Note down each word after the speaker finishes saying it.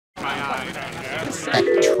The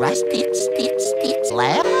Trusty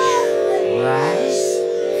Slab? Right?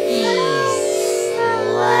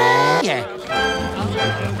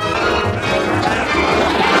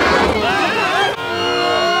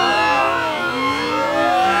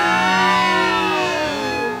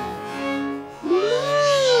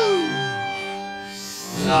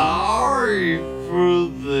 Sorry for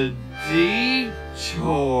the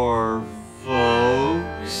detour,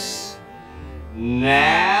 folks.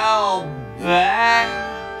 Now back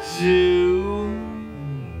to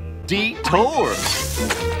detour.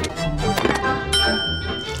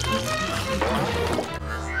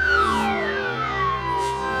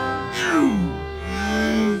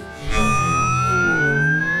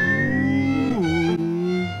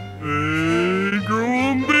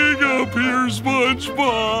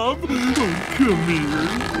 SpongeBob, come here.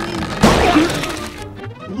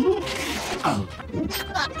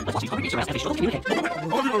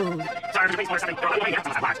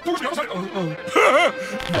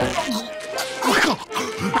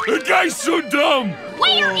 That guy's so dumb.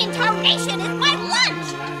 Waiter intonation is my lunch.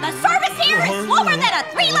 The service here is slower than a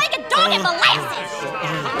three-legged dog in molasses.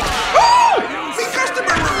 The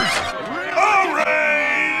customers! All right.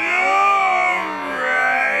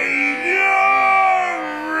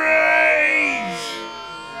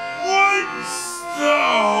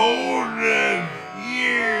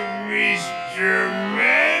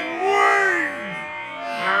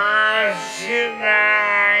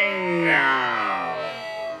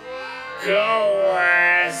 Go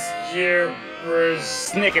ask your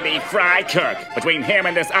snickety fry cook. Between him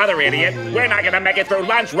and this other idiot, we're not gonna make it through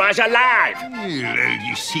lunch rush alive. Well,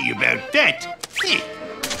 you see about that.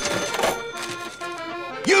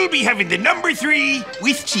 You'll be having the number 3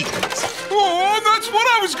 with cheese. Oh, that's what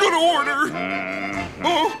I was gonna order.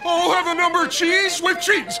 Oh, I'll have a number cheese with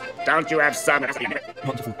cheese. Don't you have some?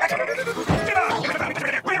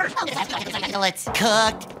 It's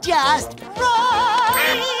cooked just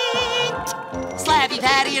right. Slabby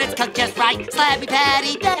patty and it's cooked just right. Slabby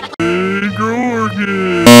patty. Big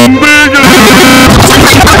organ.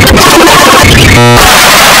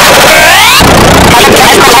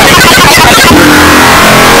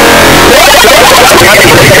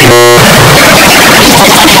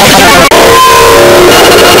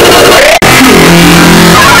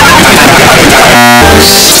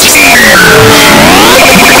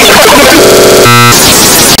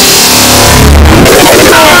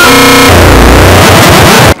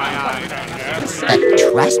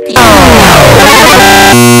 Trusty.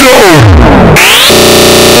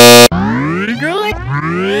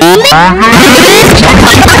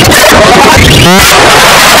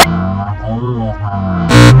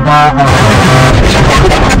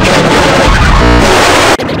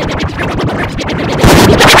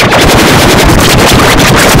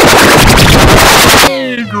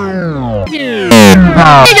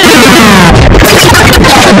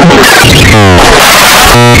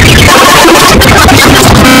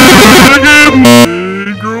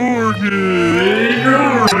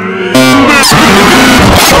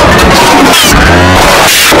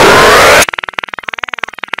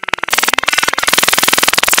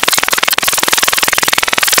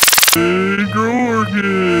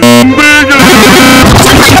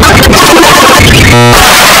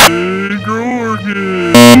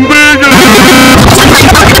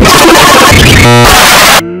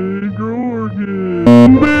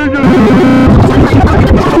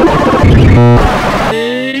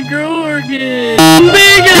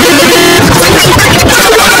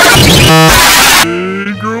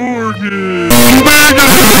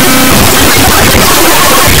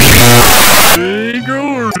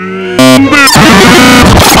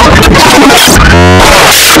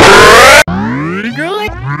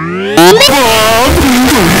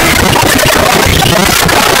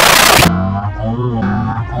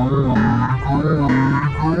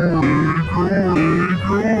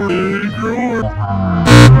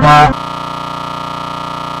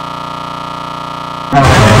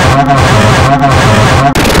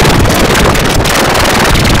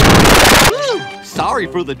 Sorry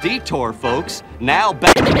for the detour, folks. Now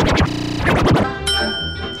back.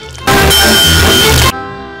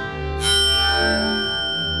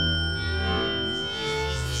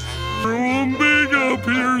 I'm big up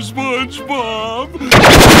here, SpongeBob.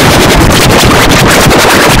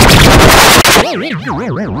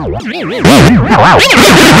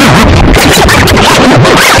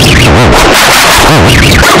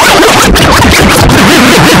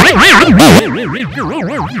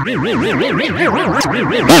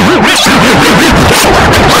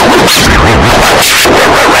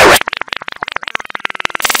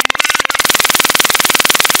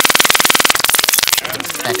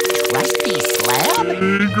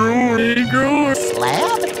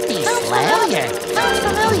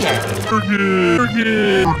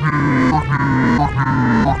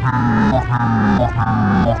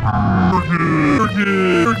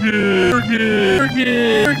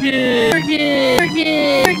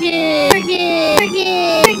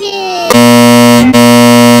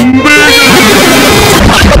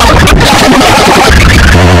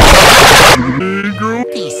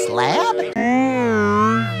 Peace, Slab.